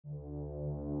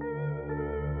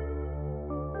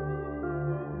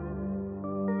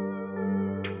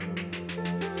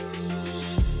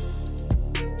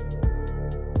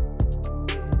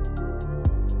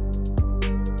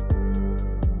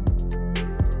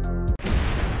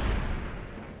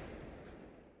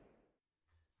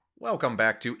Welcome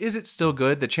back to Is It Still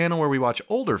Good, the channel where we watch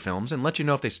older films and let you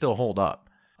know if they still hold up.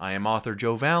 I am author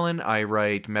Joe Vallen. I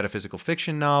write metaphysical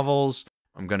fiction novels.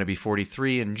 I'm going to be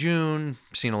 43 in June.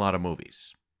 I've seen a lot of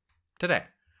movies. Today,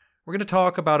 we're going to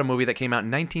talk about a movie that came out in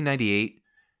 1998,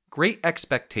 Great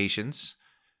Expectations,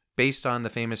 based on the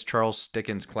famous Charles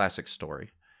Dickens classic story.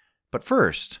 But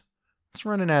first, let's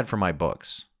run an ad for my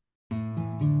books.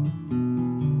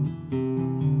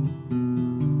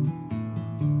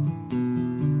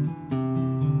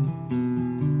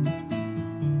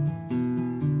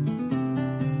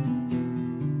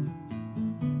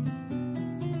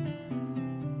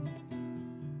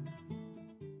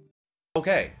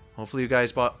 Okay, hopefully you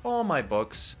guys bought all my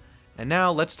books, and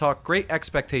now let's talk Great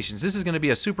Expectations. This is going to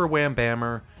be a super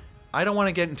wham-bammer. I don't want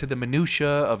to get into the minutia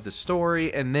of the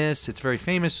story and this. It's a very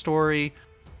famous story.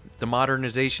 The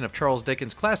modernization of Charles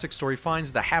Dickens' classic story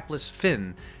finds the hapless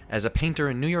Finn as a painter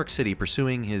in New York City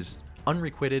pursuing his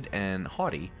unrequited and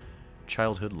haughty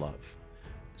childhood love.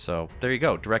 So, there you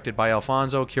go. Directed by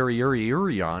Alfonso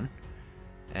Cuarón,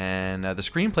 and the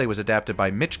screenplay was adapted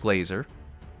by Mitch Glazer.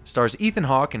 Stars Ethan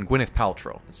Hawke and Gwyneth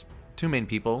Paltrow. It's two main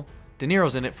people. De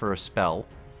Niro's in it for a spell.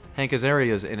 Hank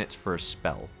Azaria's in it for a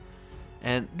spell.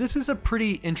 And this is a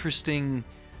pretty interesting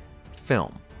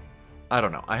film. I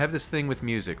don't know. I have this thing with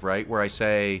music, right? Where I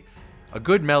say, a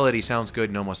good melody sounds good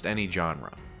in almost any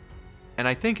genre. And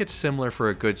I think it's similar for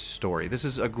a good story. This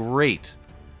is a great,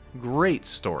 great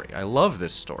story. I love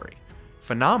this story.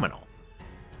 Phenomenal.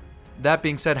 That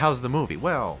being said, how's the movie?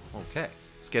 Well, okay.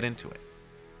 Let's get into it.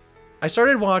 I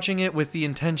started watching it with the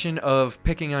intention of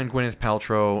picking on Gwyneth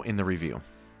Paltrow in the review,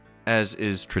 as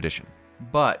is tradition.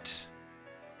 But,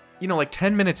 you know, like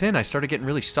 10 minutes in, I started getting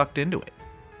really sucked into it.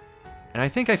 And I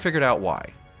think I figured out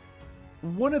why.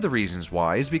 One of the reasons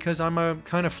why is because I'm a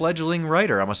kind of fledgling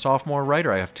writer. I'm a sophomore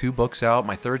writer. I have 2 books out.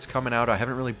 My 3rd's coming out. I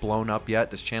haven't really blown up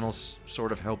yet. This channel's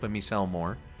sort of helping me sell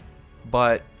more.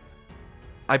 But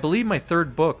I believe my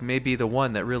 3rd book may be the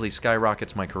one that really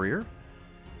skyrockets my career.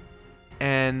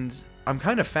 And I'm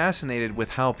kind of fascinated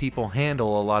with how people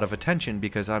handle a lot of attention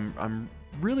because I'm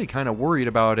really kind of worried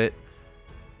about it.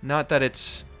 Not that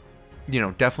it's, you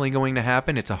know, definitely going to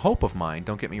happen. It's a hope of mine,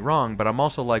 don't get me wrong, but I'm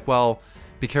also like, well,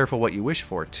 be careful what you wish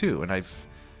for too. And I've,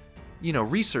 you know,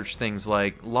 researched things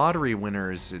like lottery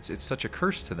winners. It's such a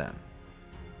curse to them,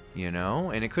 you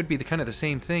know, and it could be the kind of the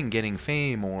same thing, getting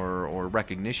fame or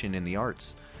recognition in the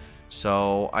arts.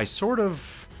 So I sort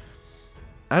of,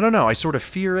 I don't know, I sort of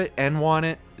fear it and want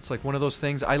it. It's like one of those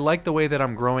things. I like the way that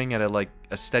I'm growing at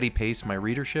a steady pace, my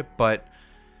readership, but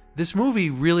this movie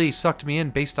really sucked me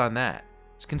in based on that.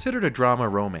 It's considered a drama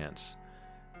romance,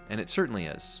 and it certainly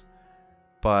is.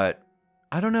 But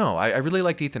I don't know. I really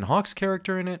liked Ethan Hawke's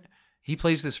character in it. He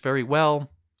plays this very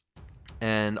well.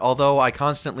 And although I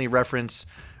constantly reference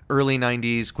early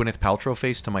 90s Gwyneth Paltrow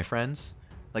face to my friends,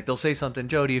 like they'll say something,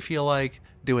 Joe, do you feel like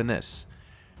doing this?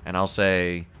 And I'll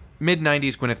say,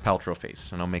 mid-90s Gwyneth Paltrow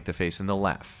face, and I'll make the face, and they'll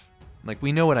laugh. Like,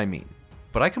 we know what I mean.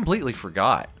 But I completely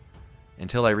forgot,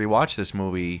 until I rewatched this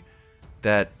movie,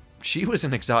 that she was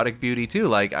an exotic beauty, too.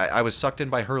 Like, I was sucked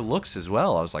in by her looks as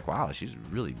well. I was like, wow, she's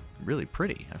really, really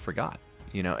pretty. I forgot.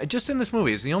 You know, just in this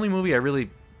movie. It's the only movie I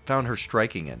really found her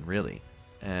striking in, really.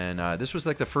 And this was,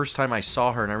 like, the first time I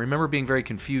saw her, and I remember being very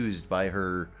confused by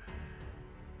her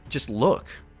just look.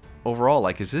 Overall,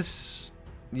 like, is this,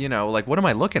 you know, like, what am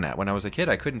I looking at? When I was a kid,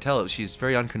 I couldn't tell. She's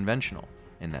very unconventional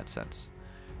in that sense.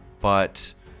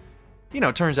 But, you know,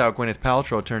 it turns out Gwyneth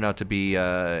Paltrow turned out to be,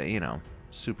 you know,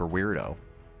 super weirdo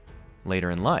later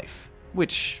in life,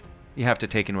 which you have to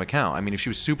take into account. I mean, if she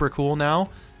was super cool now,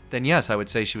 then yes, I would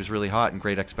say she was really hot and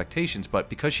Great Expectations. But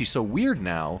because she's so weird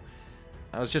now,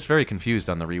 I was just very confused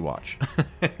on the rewatch.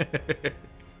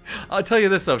 I'll tell you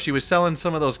this, though. If she was selling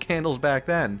some of those candles back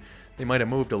then, they might have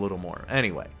moved a little more.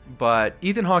 Anyway, but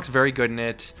Ethan Hawke's very good in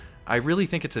it. I really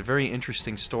think it's a very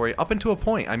interesting story up until a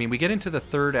point. I mean, we get into the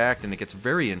 3rd act and it gets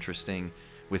very interesting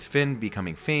with Finn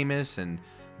becoming famous and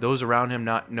those around him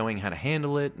not knowing how to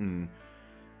handle it. And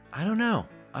I don't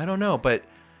know. But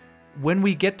when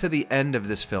we get to the end of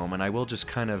this film, and I will just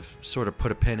kind of sort of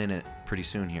put a pin in it pretty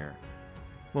soon here.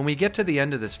 When we get to the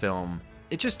end of this film,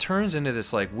 it just turns into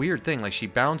this like weird thing. Like she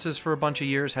bounces for a bunch of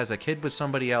years, has a kid with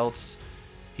somebody else.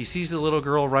 He sees the little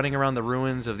girl running around the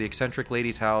ruins of the eccentric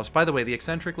lady's house. By the way, the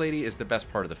eccentric lady is the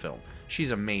best part of the film.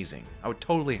 She's amazing. I would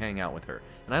totally hang out with her.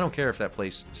 And I don't care if that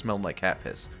place smelled like cat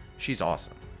piss. She's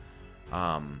awesome.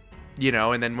 You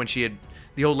know, and then when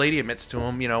the old lady admits to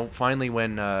him, you know, finally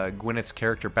when Gwyneth's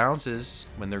character bounces,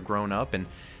 when they're grown up, and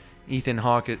Ethan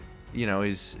Hawke, you know,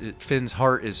 Finn's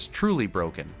heart is truly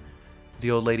broken.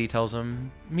 The old lady tells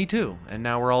him, me too, and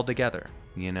now we're all together.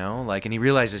 you know? Like, and he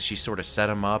realizes she sort of set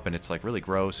him up, and it's like really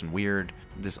gross and weird.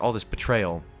 All this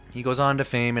betrayal. He goes on to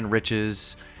fame and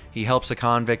riches. He helps a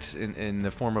convict in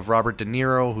the form of Robert De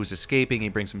Niro, who's escaping. He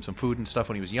brings him some food and stuff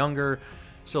when he was younger.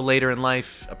 So later in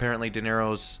life, apparently De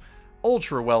Niro's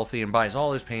ultra wealthy and buys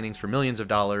all his paintings for millions of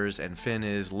dollars, and Finn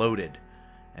is loaded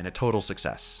and a total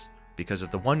success because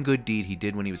of the one good deed he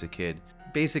did when he was a kid,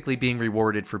 basically being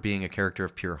rewarded for being a character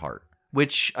of pure heart,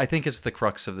 which I think is the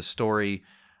crux of the story.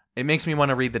 It makes me want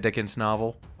to read the Dickens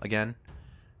novel again,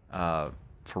 for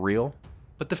real.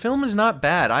 But the film is not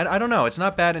bad. I don't know. It's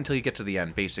not bad until you get to the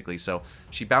end, basically. So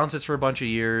she bounces for a bunch of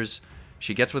years.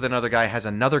 She gets with another guy, has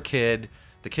another kid.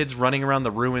 The kid's running around the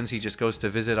ruins. He just goes to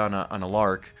visit on a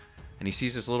lark. And he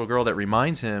sees this little girl that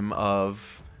reminds him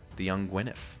of the young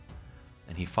Gwyneth.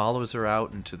 And he follows her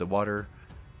out into the water.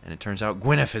 And it turns out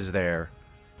Gwyneth is there.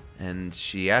 And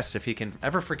she asks if he can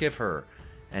ever forgive her.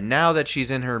 And now that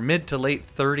she's in her mid to late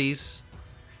 30s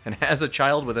and has a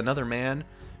child with another man,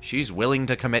 she's willing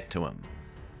to commit to him.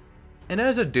 And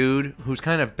as a dude who's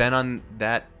kind of been on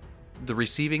the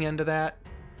receiving end of that,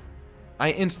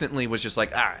 I instantly was just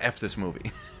like, F this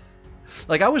movie.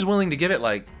 Like, I was willing to give it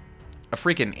like a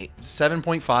freaking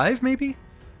 7.5 maybe,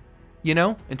 you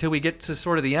know, until we get to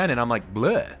sort of the end and I'm like,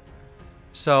 bleh.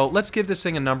 So let's give this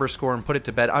thing a number score and put it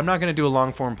to bed. I'm not going to do a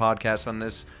long form podcast on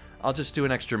this. I'll just do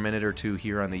an extra minute or two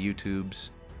here on the YouTubes.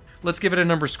 Let's give it a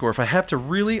number score. If I have to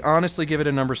really honestly give it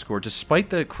a number score,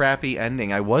 despite the crappy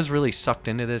ending, I was really sucked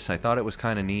into this. I thought it was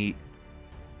kind of neat.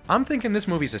 I'm thinking this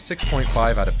movie's a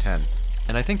 6.5 out of 10.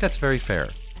 And I think that's very fair.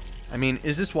 I mean,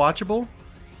 is this watchable?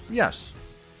 Yes.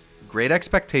 Great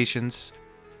Expectations,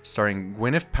 starring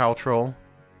Gwyneth Paltrow,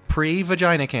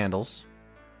 pre-vagina candles,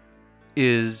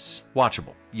 is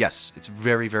watchable. Yes, it's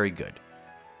very, very good.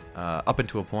 Up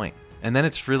until a point. And then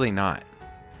it's really not.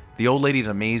 The old lady's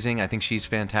amazing. I think she's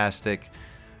fantastic.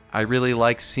 I really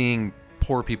like seeing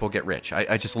poor people get rich.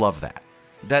 I just love that.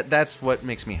 That's what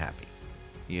makes me happy.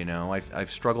 You know,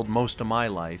 I've struggled most of my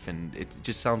life, and it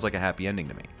just sounds like a happy ending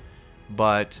to me.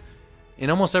 But in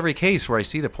almost every case where I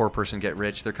see the poor person get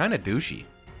rich, they're kind of douchey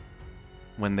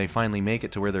when they finally make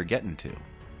it to where they're getting to.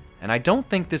 And I don't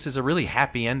think this is a really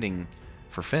happy ending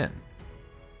for Finn.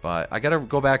 But I gotta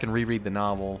go back and reread the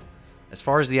novel. As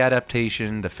far as the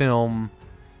adaptation, the film,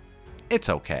 it's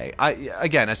okay.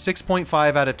 Again, a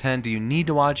 6.5 out of 10. Do you need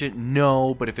to watch it?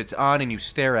 No, but if it's on and you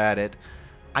stare at it,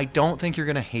 I don't think you're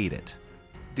going to hate it.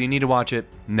 Do you need to watch it?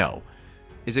 No.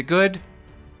 Is it good?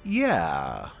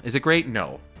 Yeah. Is it great?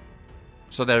 No.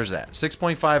 So there's that.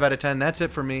 6.5 out of 10. That's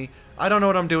it for me. I don't know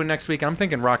what I'm doing next week. I'm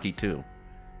thinking Rocky 2.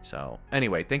 So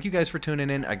anyway, thank you guys for tuning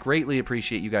in. I greatly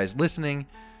appreciate you guys listening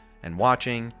and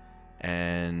watching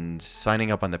and signing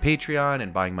up on the Patreon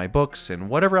and buying my books and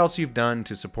whatever else you've done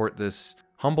to support this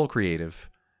humble creative.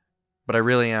 But I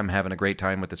really am having a great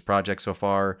time with this project so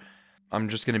far. I'm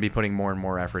just going to be putting more and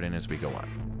more effort in as we go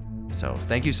on. So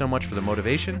thank you so much for the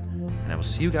motivation, and I will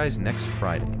see you guys next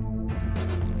Friday.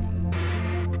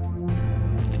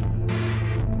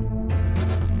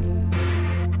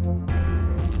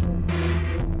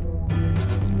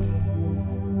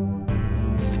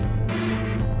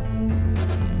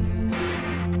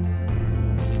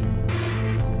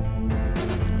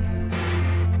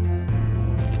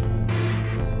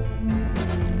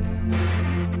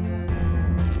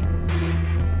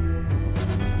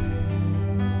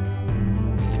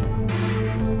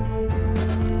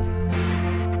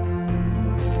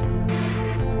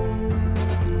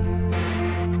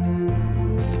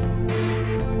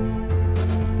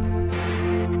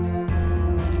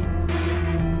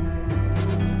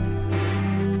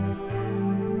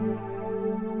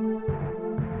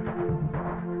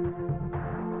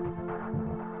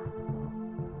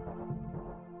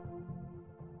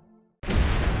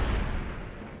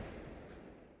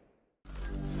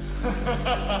 Ha ha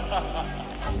ha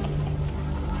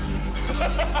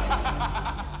ha!